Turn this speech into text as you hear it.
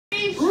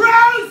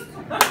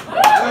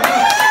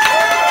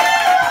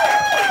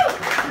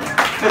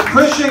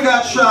Christian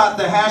got shot,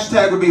 the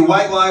hashtag would be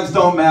White Lives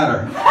Don't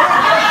Matter.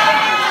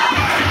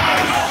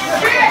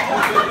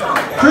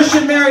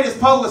 Christian married his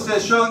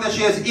publicist, showing that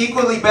she has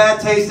equally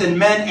bad taste in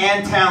men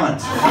and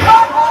talent.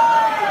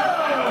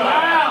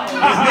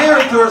 He's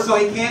married to her, so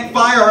he can't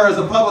fire her as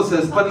a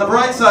publicist, but on the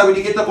bright side, when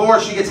you get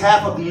divorced, she gets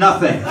half of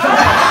nothing.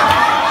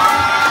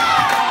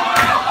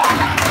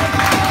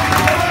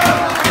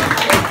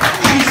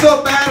 She's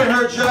so bad at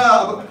her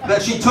job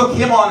that she took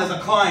him on as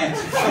a client.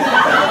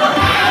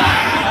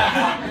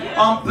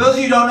 For those of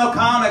you who don't know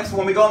comics,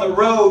 when we go on the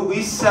road,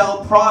 we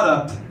sell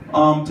product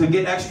to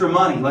get extra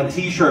money, like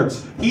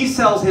t-shirts. He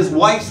sells his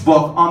wife's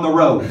book on the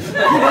road.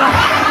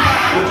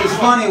 Which is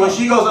funny, when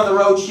she goes on the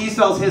road, she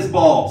sells his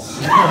balls.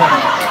 That's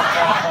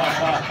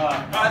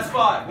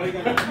fine. What are you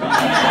gonna do?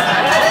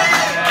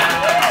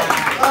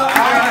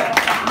 Alright.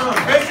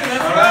 Christian,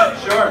 let's go.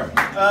 Sure.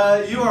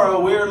 You are a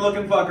weird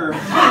looking fucker.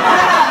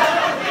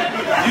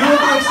 You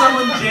look like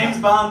someone James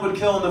Bond would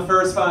kill in the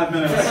first 5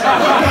 minutes.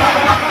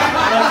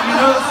 Like, you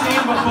know the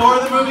scene before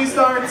the movie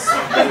starts?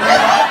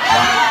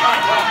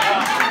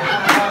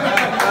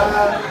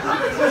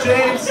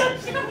 James,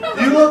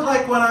 you look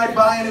like when I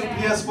buy a new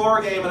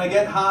PS4 game and I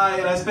get high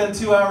and I spend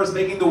 2 hours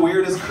making the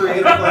weirdest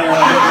creative player I've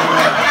ever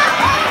met.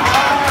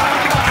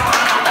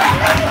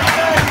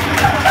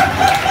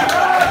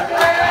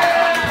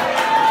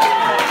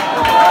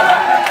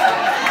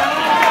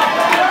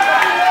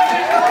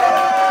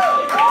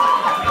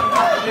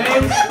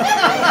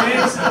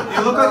 James,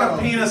 you look like a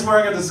penis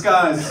wearing a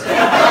disguise.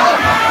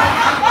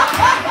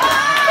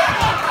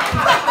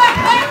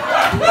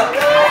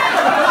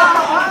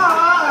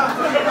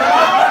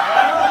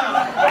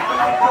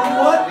 From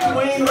what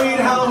Dwayne Reed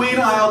Halloween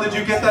aisle did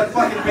you get that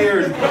fucking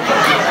beard?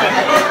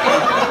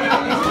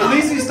 At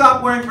least he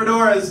stopped wearing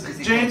fedoras.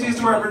 James used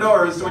to wear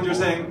fedoras, to what you're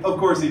saying. Of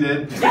course he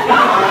did.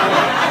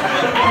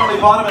 Probably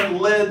bought them in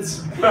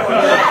lids in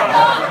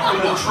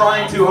the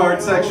trying too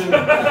hard section.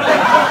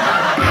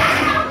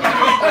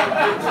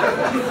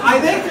 I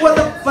think but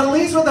at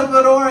least with the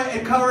fedora,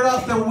 it covered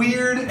up the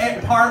weird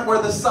part where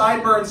the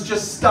sideburns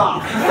just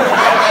stop.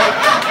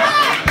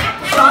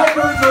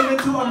 Sideburns are meant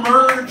to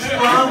emerge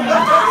from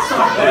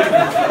something.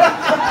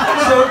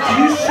 So do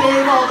you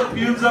shave all the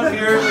pubes up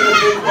here with a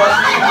big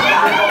busty?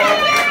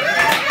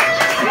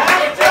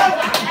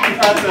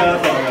 That's